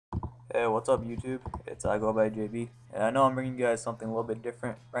Hey, what's up YouTube? It's I go by JB, and I know I'm bringing you guys something a little bit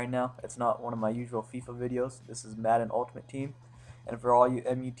different right now. It's not one of my usual FIFA videos. This is Madden Ultimate Team, and for all you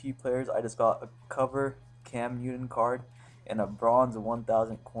MUT players, I just got a cover Cam Newton card and a bronze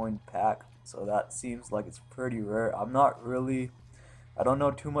 1000 coin pack. So that seems like it's pretty rare. I don't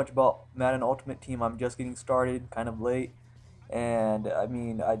know too much about Madden Ultimate Team. I'm just getting started, kind of late, and I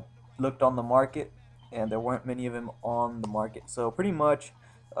mean I looked on the market, and there weren't many of them on the market. So pretty much,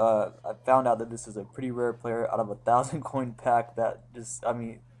 I found out that this is a pretty rare player out of a 1000 coin pack. That's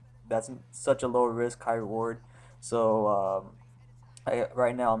such a low risk, high reward. So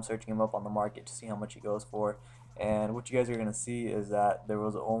right now I'm searching him up on the market to see how much he goes for. And what you guys are gonna see is that there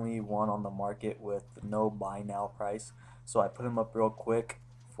was only one on the market with no buy now price. So I put him up real quick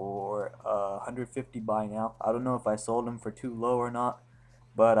for 150 buy now. I don't know if I sold him for too low or not,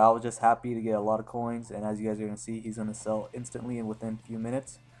 but I was just happy to get a lot of coins. And as you guys are gonna see, he's gonna sell instantly and within a few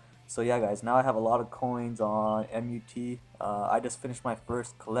minutes. So yeah, guys, now I have a lot of coins on MUT. I just finished my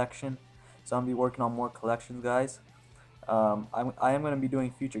first collection, so I'm gonna be working on more collections, guys. I am going to be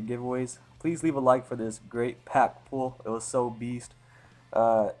doing future giveaways. Please leave a like for this great pack pull. It was so beast.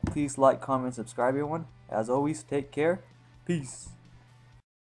 Please like, comment, subscribe, everyone. As always, take care. Peace.